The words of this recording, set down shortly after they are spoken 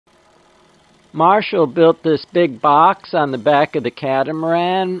Marshall built this big box on the back of the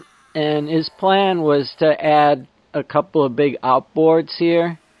catamaran, and his plan was to add a couple of big outboards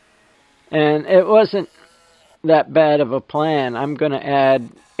here. And it wasn't that bad of a plan. I'm going to add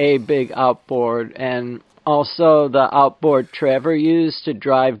a big outboard and also the outboard Trevor used to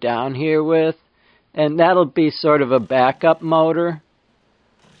drive down here with. And that'll be sort of a backup motor.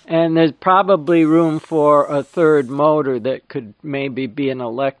 And there's probably room for a third motor that could maybe be an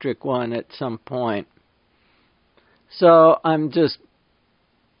electric one at some point. So I'm just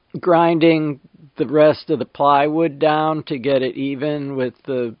grinding the rest of the plywood down to get it even with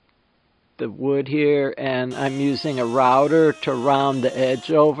the wood here, and I'm using a router to round the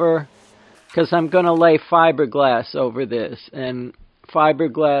edge over because I'm going to lay fiberglass over this, and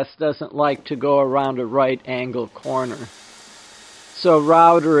fiberglass doesn't like to go around a right angle corner. So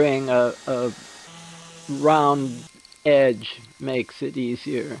routering a round edge makes it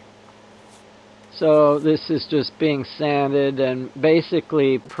easier. So this is just being sanded and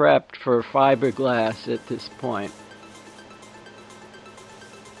basically prepped for fiberglass at this point.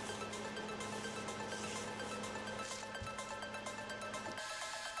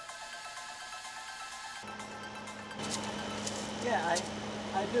 Yeah,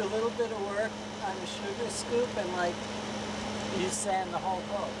 I do a little bit of work on the sugar scoop and like you sand the whole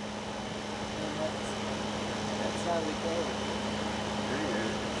boat. And that's how we go.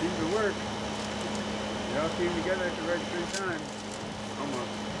 It seems to work. They all came together at the right same time.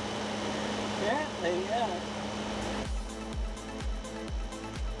 Almost. Apparently, yeah.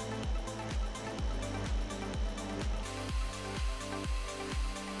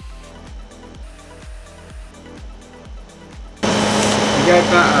 You got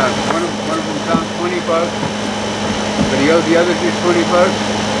one of them found 20 bucks, but he owed the other dude 20 bucks.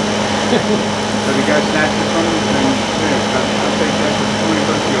 So the guy snatched it from him and said, I'll take that for the 20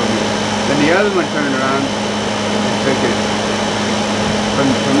 bucks you owe me. Then the other one turned around and took it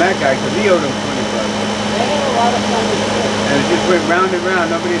from that guy because he owed him 20 bucks. They had a lot of fun with it. And it just went round and round.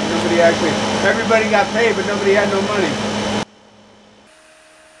 Nobody actually, everybody got paid, but nobody had no money.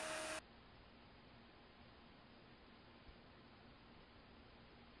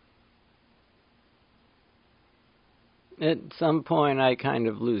 At some point I kind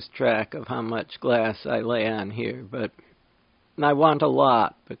of lose track of how much glass I lay on here, but I want a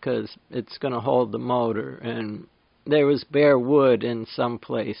lot because it's going to hold the motor, and there was bare wood in some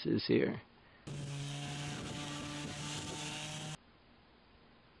places here.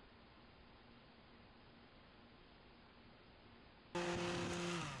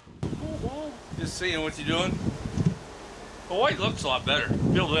 Just seeing what you're doing. The white looks a lot better.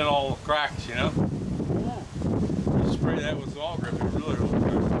 Filled in all the cracks, you know? Yeah. You spray that with all grip, it really looks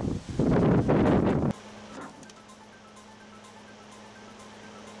good.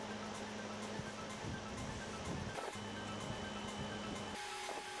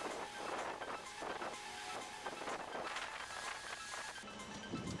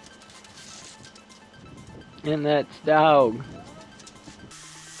 And that's dog.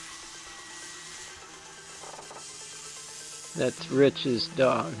 That's Rich's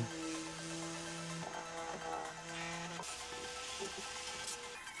dog.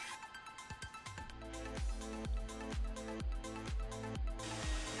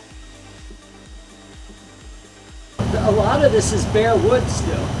 A lot of this is bare wood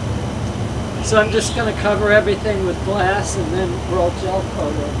still. So I'm just going to cover everything with glass and then roll gel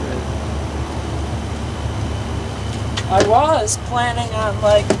coat over it. I was planning on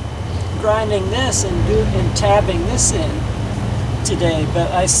like grinding this and tabbing this in today, but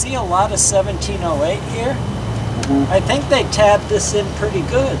I see a lot of 1708 here. I think they tabbed this in pretty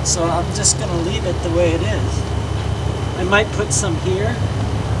good, so I'm just going to leave it the way it is. I might put some here.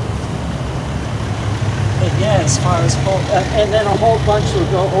 But yeah, as far as and then a whole bunch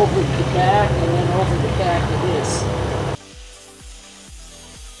will go over the back and then over the back of this.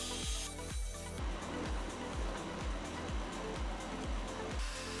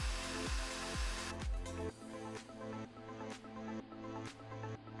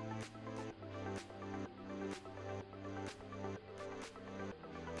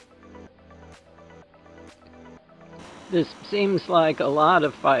 This seems like a lot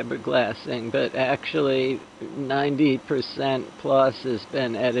of fiberglassing, but actually 90% plus has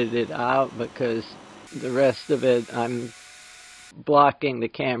been edited out because the rest of it I'm blocking the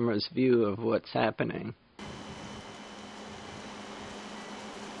camera's view of what's happening.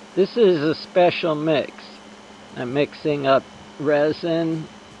 This is a special mix. I'm mixing up resin,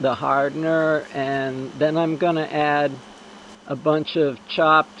 the hardener, and then I'm going to add a bunch of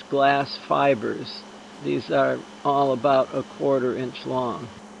chopped glass fibers. These are all about 1/4 inch long.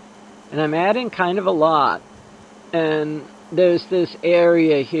 And I'm adding kind of a lot. And there's this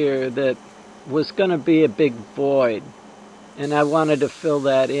area here that was going to be a big void. And I wanted to fill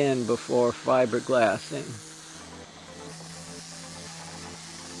that in before fiberglassing.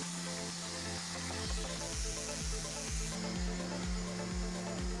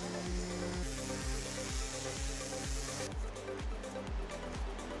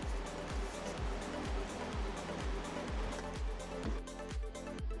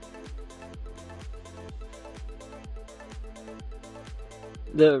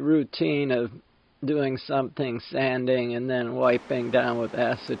 The routine of doing something, sanding, and then wiping down with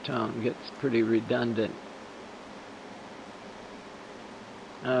acetone gets pretty redundant.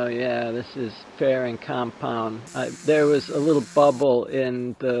 Oh yeah, this is fairing compound. There was a little bubble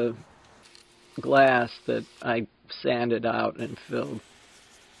in the glass that I sanded out and filled.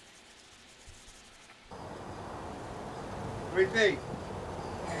 What do you think?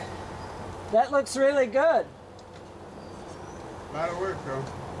 That looks really good. A lot of work, though.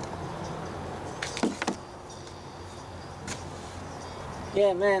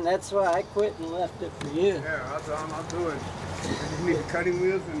 Yeah, man, that's why I quit and left it for you. Yeah, I'll do it. I just need the cutting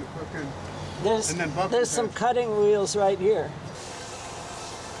wheels and the fucking... There's some cutting wheels right here.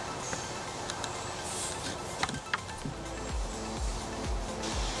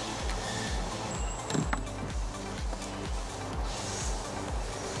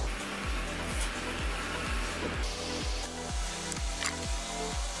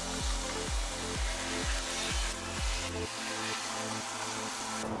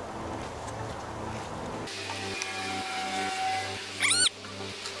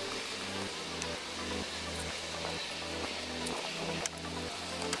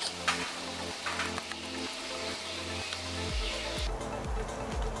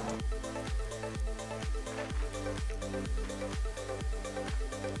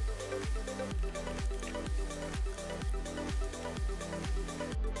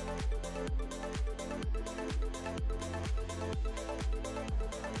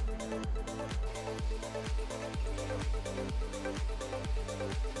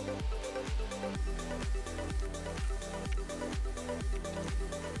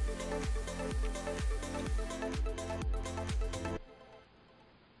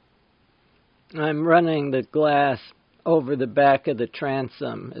 I'm running the glass over the back of the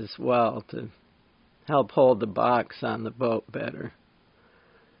transom as well to help hold the box on the boat better.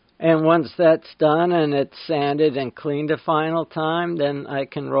 And once that's done and it's sanded and cleaned a final time, then I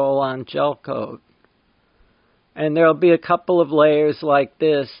can roll on gel coat. And there'll be a couple of layers like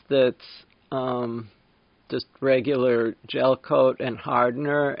this that's just regular gel coat and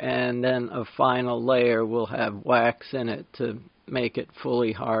hardener, and then a final layer will have wax in it to make it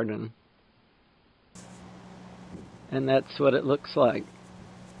fully hardened. And that's what it looks like.